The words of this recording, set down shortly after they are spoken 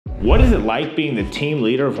What is it like being the team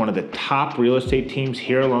leader of one of the top real estate teams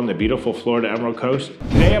here along the beautiful Florida Emerald Coast?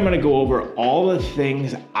 Today I'm going to go over all the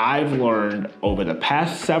things I've learned over the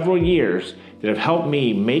past several years that have helped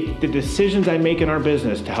me make the decisions I make in our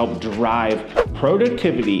business to help drive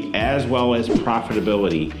productivity as well as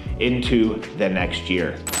profitability into the next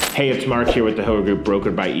year. Hey, it's Mark here with the Hiller Group,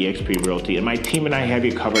 brokered by eXp Realty, and my team and I have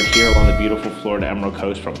you covered here along the beautiful Florida Emerald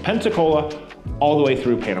Coast from Pensacola all the way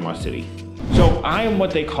through Panama City. So I am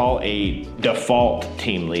what they call a default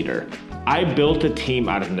team leader. I built a team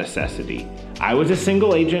out of necessity. I was a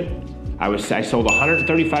single agent. I sold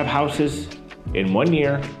 135 houses in 1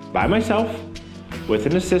 year by myself with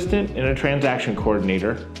an assistant and a transaction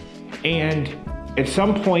coordinator. And at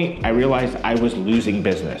some point I realized I was losing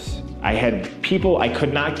business. I had people, I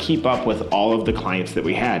could not keep up with all of the clients that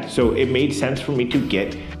we had. So it made sense for me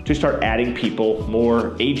to start adding people,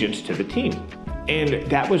 more agents to the team. And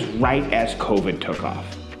that was right as COVID took off.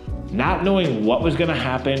 Not knowing what was gonna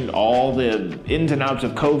happen, all the ins and outs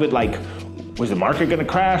of COVID, like, was the market gonna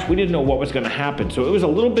crash? We didn't know what was gonna happen. So it was a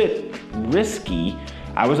little bit risky.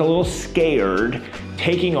 I was a little scared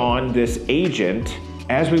taking on this agent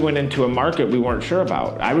as we went into a market we weren't sure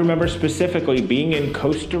about. I remember specifically being in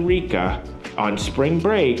Costa Rica on spring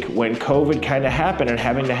break when COVID kind of happened and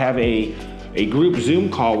having to have a group Zoom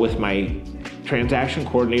call with my transaction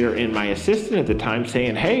coordinator and my assistant at the time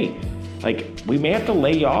saying, hey, like, we may have to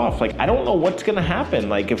lay you off. Like, I don't know what's gonna happen.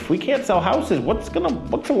 Like, if we can't sell houses, what's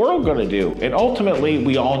the world gonna do? And ultimately,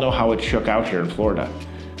 we all know how it shook out here in Florida.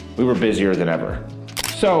 We were busier than ever.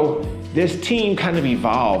 So this team kind of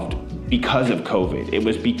evolved because of COVID. It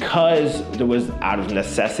was because there was out of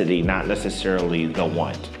necessity, not necessarily the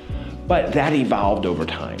want. But that evolved over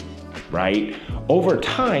time, right? Over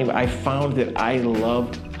time, I found that I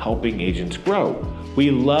loved helping agents grow. We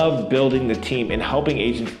love building the team and helping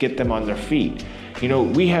agents get them on their feet. You know,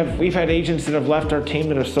 we've had agents that have left our team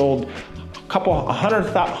that have sold a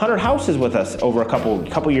hundred houses with us over a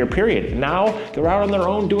couple year period. Now they're out on their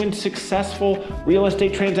own doing successful real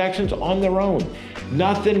estate transactions on their own.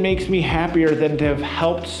 Nothing makes me happier than to have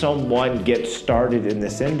helped someone get started in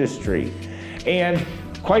this industry. And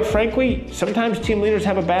quite frankly, sometimes team leaders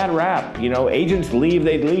have a bad rap. You know, agents they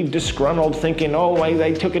leave disgruntled thinking, oh,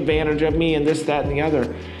 they took advantage of me and this, that, and the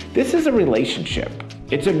other. This is a relationship.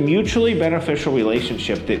 It's a mutually beneficial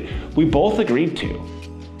relationship that we both agreed to.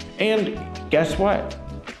 And guess what?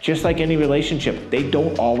 Just like any relationship, they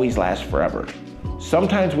don't always last forever.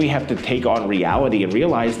 Sometimes we have to take on reality and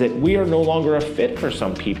realize that we are no longer a fit for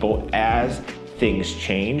some people as things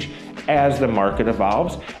change, as the market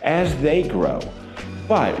evolves, as they grow.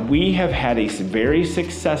 But we have had a very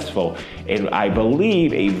successful and I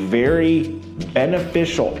believe a very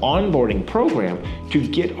beneficial onboarding program to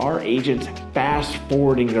get our agents fast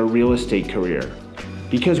forwarding their real estate career.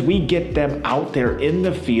 Because we get them out there in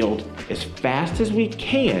the field as fast as we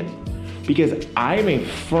can, because I'm a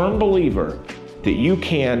firm believer that you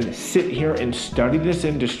can sit here and study this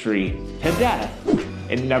industry to death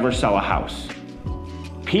and never sell a house.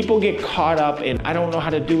 People get caught up in, I don't know how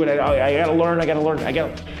to do it, I gotta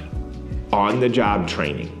learn. On the job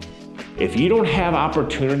training. If you don't have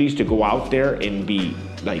opportunities to go out there and be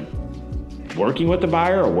like working with the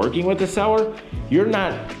buyer or working with the seller, you're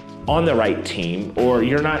not on the right team or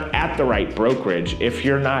you're not at the right brokerage if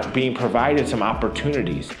you're not being provided some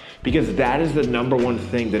opportunities. Because that is the number one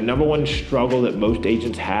thing, the number one struggle that most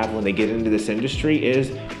agents have when they get into this industry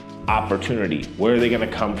is opportunity. Where are they gonna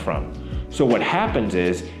come from? So what happens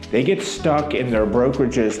is they get stuck in their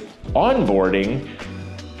brokerages onboarding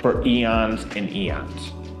for eons and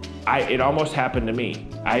eons. It almost happened to me.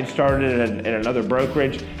 I had started in another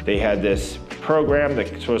brokerage. They had this program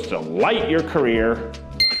that's supposed to light your career.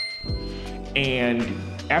 And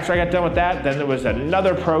after I got done with that, then there was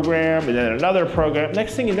another program and then another program.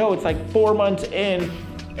 Next thing you know, it's like 4 months in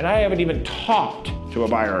and I haven't even talked to a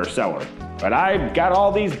buyer or seller. But I've got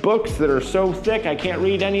all these books that are so thick, I can't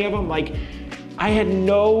read any of them. Like, I had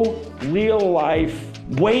no real life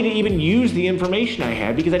way to even use the information I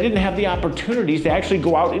had because I didn't have the opportunities to actually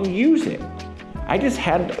go out and use it. I just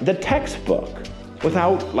had the textbook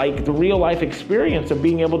without like the real life experience of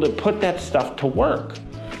being able to put that stuff to work.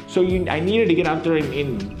 So I needed to get out there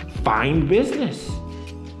and find business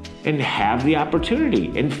and have the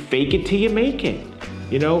opportunity and fake it till you make it.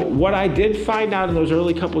 You know, what I did find out in those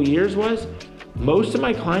early couple years was most of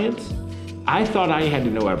my clients, I thought I had to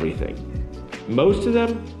know everything. Most of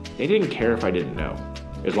them, they didn't care if I didn't know,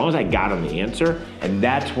 as long as I got them the answer. And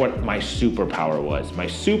that's what my superpower was. My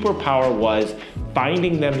superpower was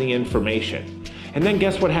finding them the information. And then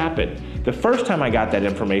guess what happened? The first time I got that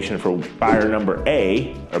information for buyer number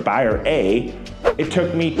A, or buyer A, it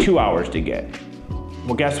took me 2 hours to get.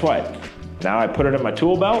 Well, guess what? Now I put it in my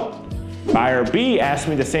tool belt. Buyer B asked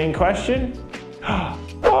me the same question. Oh,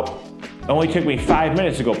 it only took me 5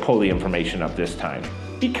 minutes to go pull the information up this time.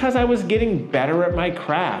 Because I was getting better at my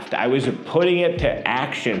craft. I was putting it to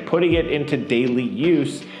action, putting it into daily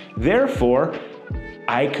use. Therefore,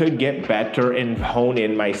 I could get better and hone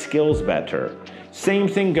in my skills better. Same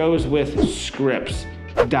thing goes with scripts,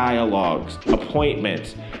 dialogues,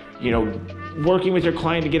 appointments, working with your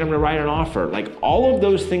client to get them to write an offer. Like, all of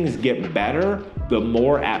those things get better the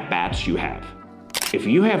more at-bats you have. If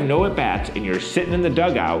you have no at-bats and you're sitting in the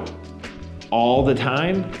dugout all the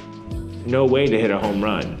time, no way to hit a home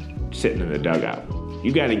run sitting in the dugout.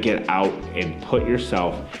 You got to get out and put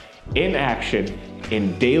yourself in action,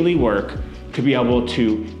 in daily work, to be able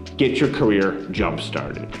to get your career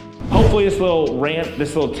jump-started. Hopefully this little rant,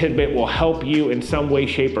 this little tidbit will help you in some way,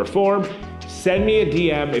 shape, or form. Send me a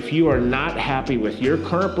DM if you are not happy with your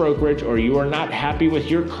current brokerage, or you are not happy with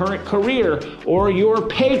your current career, or your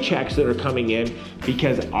paychecks that are coming in,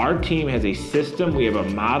 because our team has a system, we have a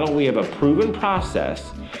model, we have a proven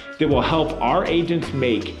process that will help our agents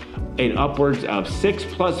make an upwards of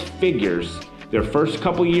 6+ figures their first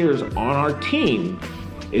couple years on our team,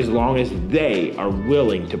 as long as they are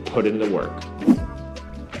willing to put in the work.